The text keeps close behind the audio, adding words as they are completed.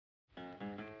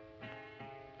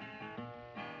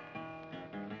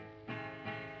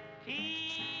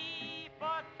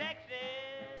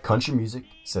Country music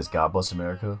says God bless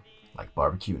America like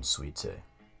barbecue and sweet tea.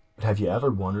 But have you ever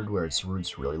wondered where its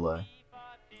roots really lay?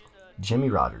 Jimmie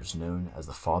Rodgers, known as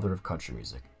the father of country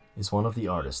music, is one of the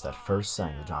artists that first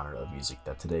sang the genre of music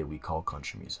that today we call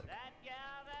country music.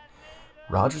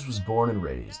 Rodgers was born and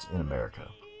raised in America,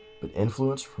 but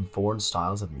influence from foreign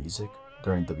styles of music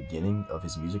during the beginning of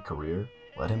his music career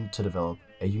led him to develop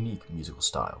a unique musical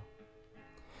style.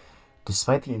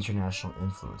 Despite the international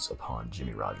influence upon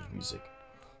Jimmie Rodgers' music,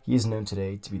 he is known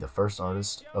today to be the first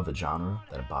artist of the genre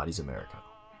that embodies America,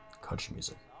 country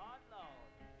music.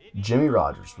 Jimmie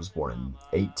Rodgers was born in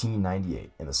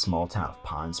 1898 in the small town of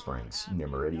Pine Springs near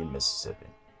Meridian, Mississippi.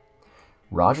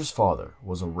 Rodgers' father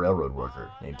was a railroad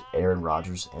worker named Aaron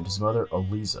Rodgers, and his mother,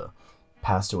 Eliza,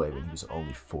 passed away when he was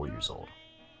only 4 years old.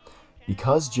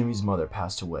 Because Jimmie's mother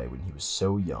passed away when he was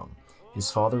so young, his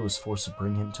father was forced to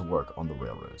bring him to work on the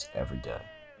railroads every day.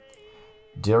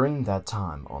 During that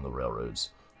time on the railroads,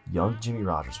 young Jimmie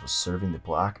Rodgers was serving the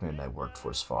black men that worked for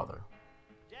his father.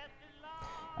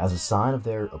 As a sign of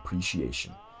their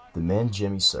appreciation, the men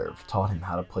Jimmie served taught him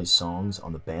how to play songs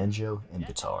on the banjo and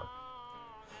guitar.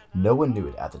 No one knew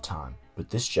it at the time, but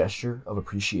this gesture of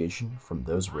appreciation from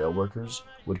those rail workers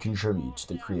would contribute to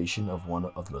the creation of one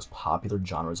of the most popular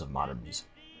genres of modern music.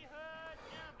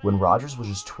 When Rodgers was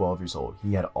just 12 years old,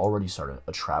 he had already started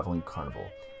a traveling carnival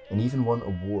and even won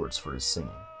awards for his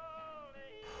singing.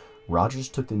 Rodgers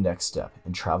took the next step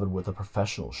and traveled with a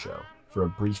professional show for a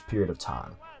brief period of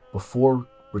time before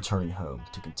returning home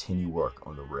to continue work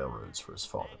on the railroads for his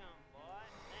father.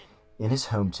 In his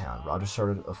hometown, Rodgers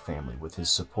started a family with his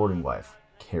supporting wife,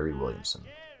 Carrie Williamson.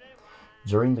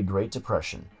 During the Great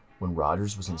Depression, when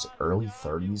Rodgers was in his early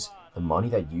 30s, the money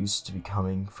that used to be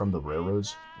coming from the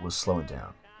railroads was slowing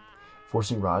down,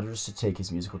 forcing Rodgers to take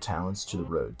his musical talents to the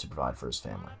road to provide for his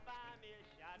family.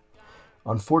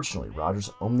 Unfortunately,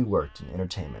 Rodgers only worked in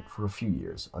entertainment for a few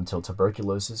years until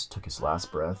tuberculosis took his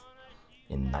last breath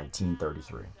in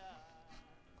 1933.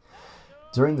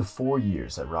 During the 4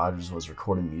 years that Rodgers was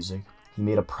recording music, he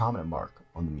made a prominent mark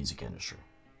on the music industry.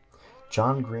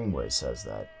 John Greenway says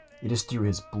that it is through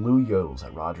his blue yodels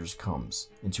that Rodgers comes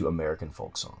into American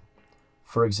folk song.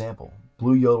 For example,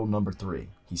 Blue Yodel number 3,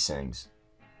 he sings,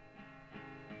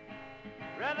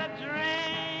 "Rather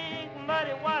drink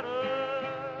muddy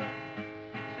water,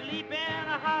 sleep in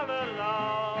a hollow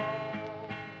log.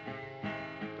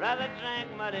 Rather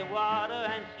drink muddy water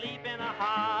and sleep in a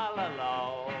hollow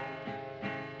log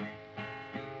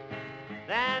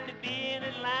than to be in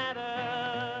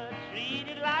Atlanta,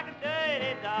 treated like a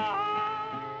dirty dog."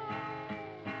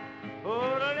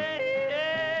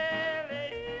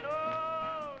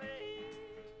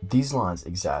 These lines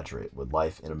exaggerate what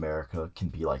life in America can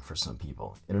be like for some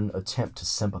people in an attempt to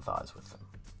sympathize with them.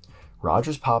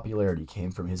 Rodgers' popularity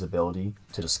came from his ability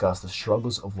to discuss the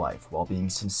struggles of life while being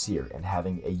sincere and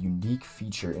having a unique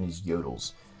feature in his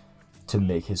yodels to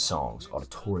make his songs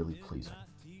auditorily pleasing.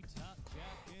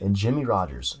 In Jimmie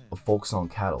Rodgers, a folk song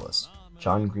catalyst,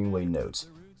 John Greenway notes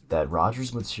that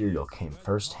Rodgers' material came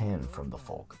firsthand from the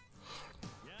folk.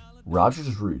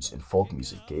 Rodgers' roots in folk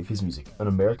music gave his music an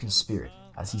American spirit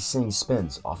as he sings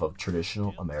spins off of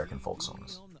traditional American folk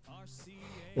songs.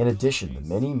 In addition, the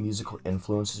many musical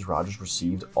influences Rodgers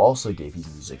received also gave his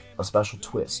music a special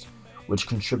twist, which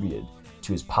contributed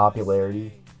to his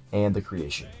popularity and the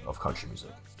creation of country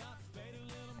music.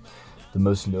 The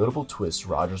most notable twist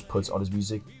Rodgers puts on his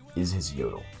music is his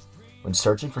yodel. When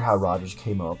searching for how Rodgers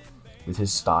came up with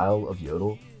his style of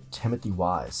yodel, Timothy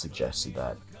Wise suggested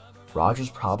that Rodgers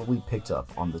probably picked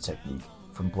up on the technique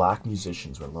from black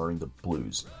musicians when learning the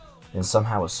blues and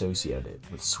somehow associated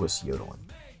it with Swiss yodeling.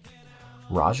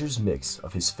 Rodgers' mix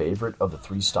of his favorite of the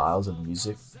three styles of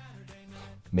music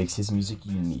makes his music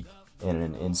unique and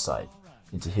an insight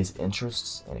into his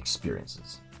interests and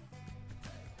experiences.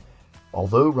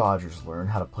 Although Rodgers learned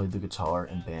how to play the guitar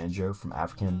and banjo from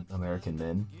African American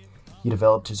men, he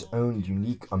developed his own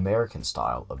unique American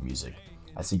style of music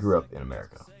as he grew up in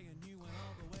America.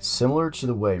 Similar to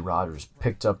the way Rodgers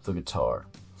picked up the guitar,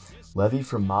 Levy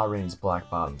from Ma Rainey's Black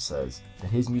Bottom says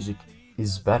that his music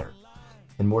is better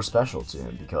and more special to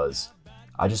him because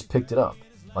I just picked it up,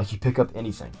 like you pick up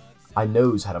anything. I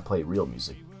knows how to play real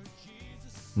music.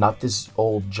 Not this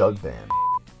old jug band.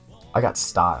 I got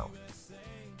style.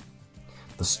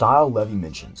 The style Levy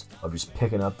mentions of just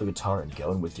picking up the guitar and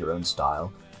going with your own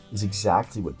style is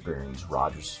exactly what brings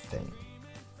Rodgers fame.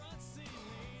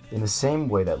 In the same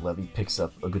way that Levy picks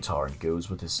up a guitar and goes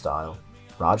with his style,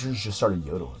 Rodgers just started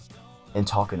yodeling and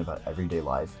talking about everyday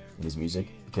life in his music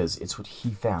because it's what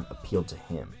he found appealed to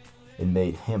him and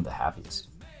made him the happiest.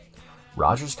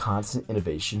 Rodgers' constant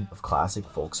innovation of classic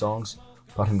folk songs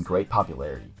brought him great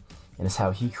popularity, and is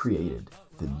how he created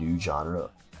the new genre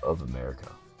of America,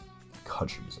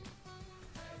 country music.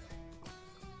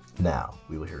 Now,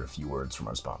 we will hear a few words from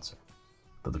our sponsor,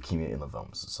 the Leukemia and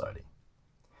Lymphoma Society.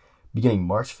 Beginning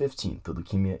March 15th, the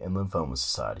Leukemia and Lymphoma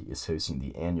Society is hosting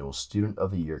the annual Student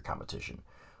of the Year competition,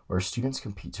 where students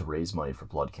compete to raise money for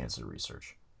blood cancer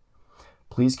research.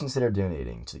 Please consider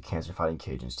donating to the Cancer Fighting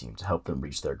Cajuns team to help them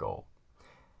reach their goal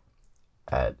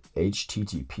at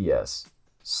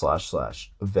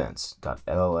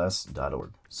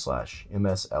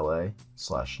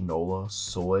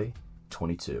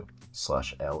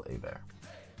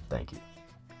Thank you.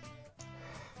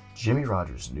 Jimmie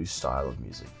Rodgers' new style of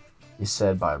music is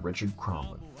said by Richard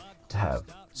Cromlin to have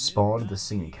spawned the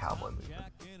singing cowboy movement.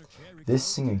 This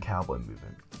singing cowboy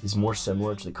movement is more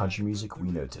similar to the country music we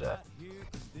know today.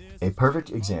 A perfect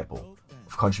example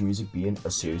of country music being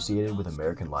associated with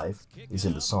American life is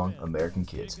in the song American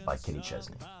Kids by Kenny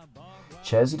Chesney.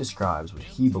 Chesney describes what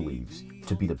he believes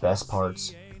to be the best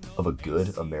parts of a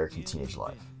good American teenage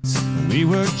life. We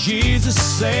were Jesus,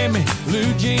 save me,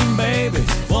 blue jean baby,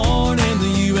 born in the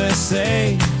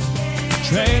USA.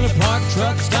 Trailer park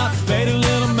truck stop, faded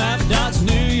little map dots,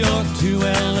 New York to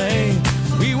LA.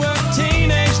 We were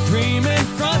teenage dreaming,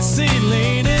 front seat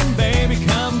leaning, baby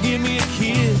come give me a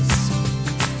kiss.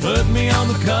 Put me on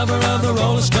the cover of the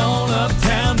Rolling Stone,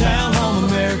 uptown, down home,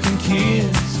 American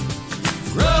Kids.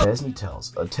 Chesney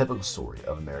tells a typical story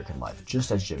of American life,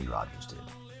 just as Jimmie Rodgers did.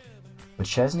 But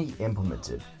Chesney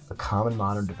implemented a common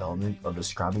modern development of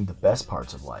describing the best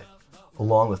parts of life,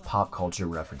 along with pop culture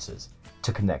references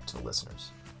to connect to the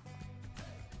listeners.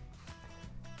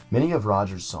 Many of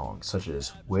Rodgers' songs, such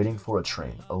as Waiting for a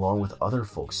Train, along with other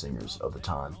folk singers of the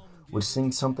time, would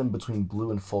sing something between blue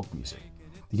and folk music,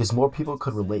 because more people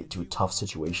could relate to a tough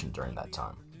situation during that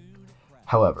time.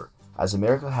 However, as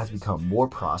America has become more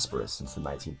prosperous since the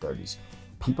 1930s,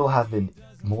 people have been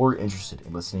more interested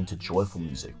in listening to joyful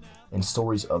music and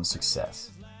stories of success.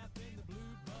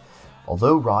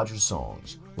 Although Rodgers'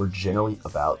 songs were generally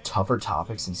about tougher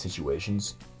topics and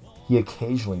situations, he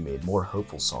occasionally made more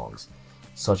hopeful songs,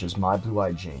 such as My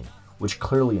Blue-Eyed Jane, which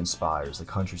clearly inspires the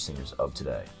country singers of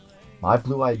today. My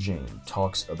Blue-Eyed Jane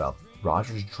talks about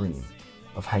Rodgers' dream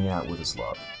of hanging out with his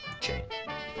love, Jane.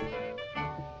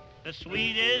 The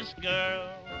sweetest girl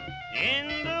in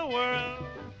the world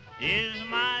is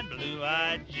my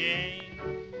blue-eyed Jane.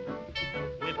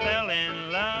 We fell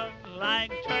in love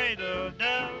like turtle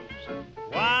doves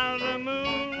while the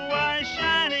moon was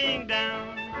shining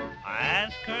down. I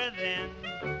asked her then,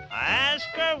 I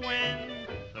asked her when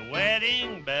the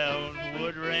wedding bells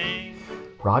would ring.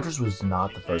 Rodgers was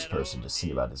not the first person to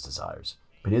sing about his desires,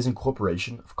 but his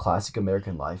incorporation of classic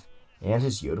American life and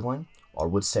his yodeling are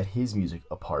what set his music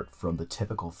apart from the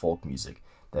typical folk music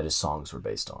that his songs were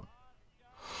based on.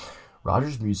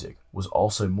 Rodgers' music was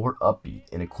also more upbeat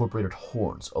and incorporated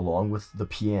horns along with the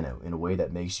piano in a way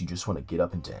that makes you just want to get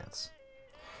up and dance.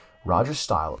 Rodgers'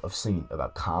 style of singing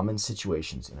about common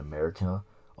situations in America,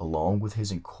 along with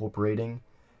his incorporating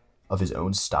of his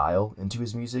own style into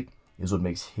his music, is what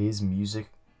makes his music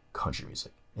country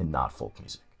music and not folk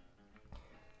music.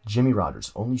 Jimmie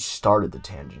Rodgers only started the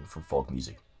tangent from folk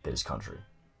music that is country,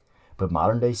 but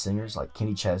modern-day singers like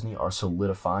Kenny Chesney are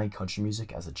solidifying country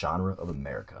music as a genre of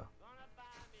America.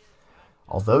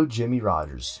 Although Jimmie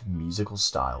Rodgers' musical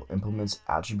style implements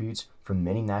attributes from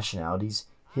many nationalities,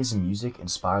 his music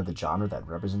inspired the genre that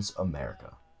represents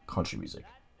America, country music.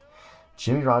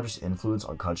 Jimmie Rodgers' influence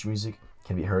on country music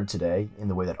can be heard today in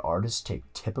the way that artists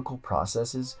take typical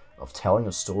processes of telling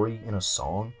a story in a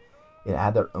song and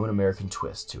add their own American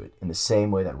twist to it, in the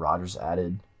same way that Rodgers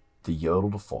added the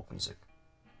yodel to folk music.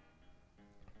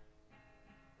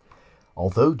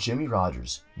 Although Jimmie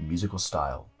Rodgers' musical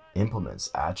style implements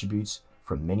attributes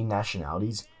from many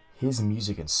nationalities, his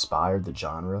music inspired the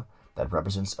genre that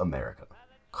represents America,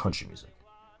 country music.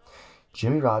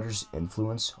 Jimmie Rodgers'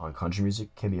 influence on country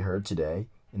music can be heard today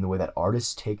in the way that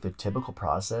artists take the typical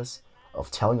process of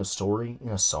telling a story in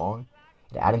a song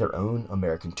and adding their own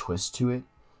American twist to it,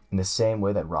 in the same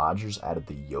way that Rodgers added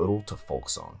the yodel to folk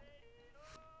song.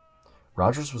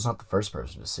 Rodgers was not the first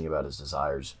person to sing about his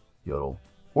desires, yodel,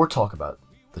 or talk about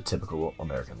the typical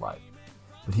American life,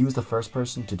 but he was the first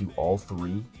person to do all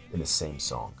three in the same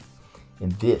song,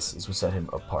 and this is what set him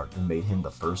apart and made him the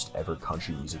first ever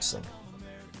country music singer.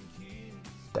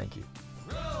 Thank you.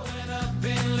 Growing up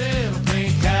in little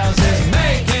pink houses,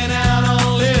 making out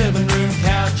on living room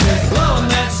couches, blowing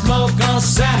that smoke on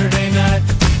Saturday night.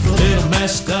 A little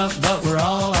messed up, but